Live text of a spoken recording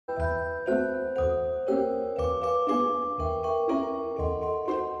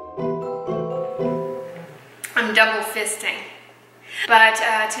double fisting. But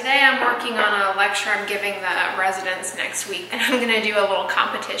today I'm working on a lecture I'm giving the residents next week, and I'm gonna do a little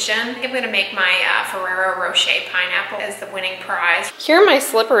competition. I'm gonna make my Ferrero Rocher pineapple as the winning prize. Here are my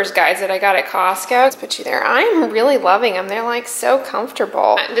slippers, guys, that I got at Costco. Let's put you there. I'm really loving them. They're like so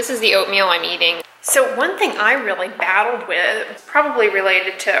comfortable. This is the oatmeal I'm eating. So one thing I really battled with, probably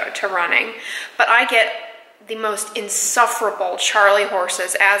related to running, but I get the most insufferable Charlie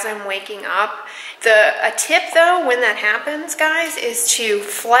horses as I'm waking up. A tip though, when that happens, guys, is to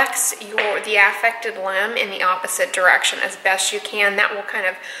flex the affected limb in the opposite direction as best you can. That will kind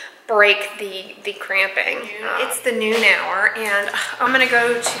of break the cramping. It's the noon hour, and I'm gonna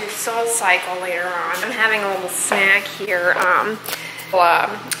go to SoulCycle later on. I'm having a little snack here.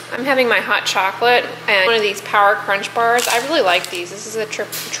 I'm having my hot chocolate and one of these Power Crunch bars. I really like these. This is a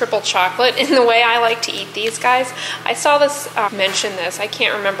triple chocolate. And the way I like to eat these, guys, I saw this mention this. I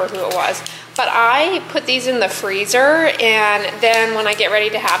can't remember who it was. But I put these in the freezer, and then when I get ready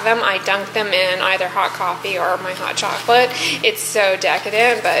to have them, I dunk them in either hot coffee or my hot chocolate. It's so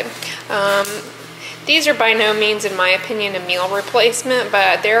decadent, but these are by no means, in my opinion, a meal replacement,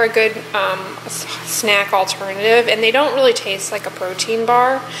 but they're a good snack alternative, and they don't really taste like a protein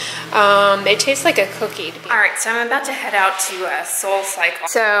bar. They taste like a cookie. All right, so I'm about to head out to SoulCycle.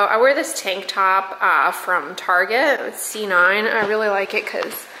 So I wear this tank top from Target. It's C9. I really like it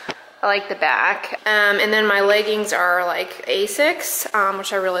because I like the back. And then my leggings are like Asics,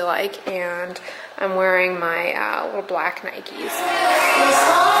 which I really like, and I'm wearing my little black Nikes.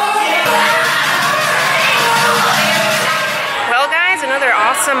 Well, guys, another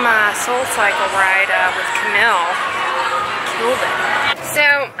awesome SoulCycle ride with Camille. Killed it.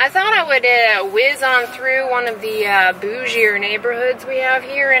 So I thought I would whiz on through one of the bougier neighborhoods we have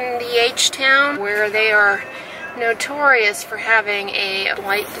here in the H-Town, where they are notorious for having a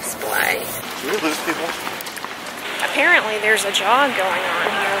light display. Do we lose people? Apparently there's a jog going on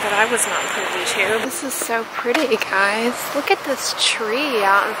here that I was not privy to. This is so pretty, guys. Look at this tree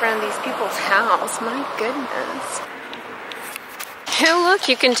out in front of these people's house. My goodness. Hey, look,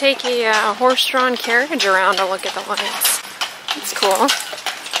 you can take a horse-drawn carriage around to look at the lights. That's cool.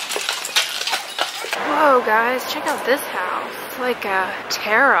 Whoa, guys, check out this house. It's like a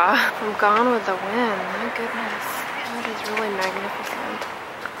Terra from Gone with the Wind. My goodness, that is really magnificent.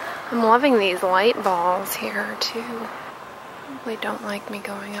 I'm loving these light balls here, too. Probably don't like me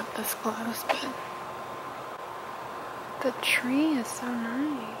going up this close, but the tree is so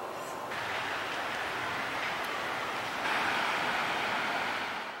nice.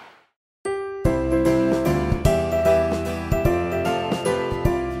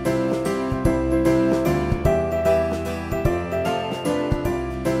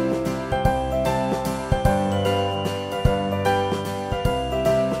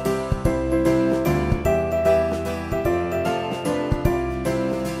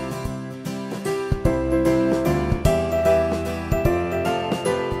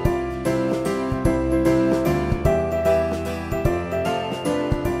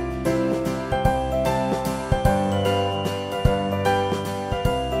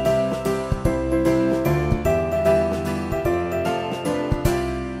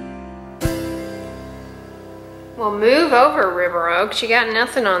 Well, move over, River Oaks. You got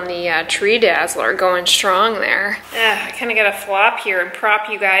nothing on the tree dazzler, going strong there. I kind of got to flop here and prop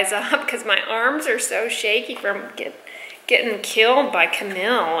you guys up because my arms are so shaky from getting killed by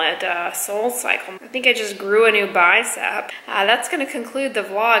Camille at SoulCycle. I think I just grew a new bicep. That's going to conclude the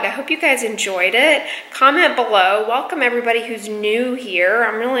vlog. I hope you guys enjoyed it. Comment below. Welcome everybody who's new here.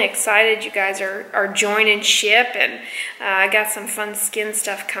 I'm really excited you guys are joining ship, and I got some fun skin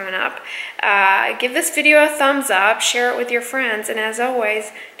stuff coming up. Give this video a thumbs up, share it with your friends, and as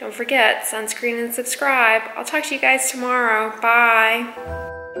always, don't forget, sunscreen and subscribe. I'll talk to you guys tomorrow.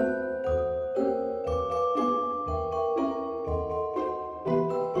 Bye.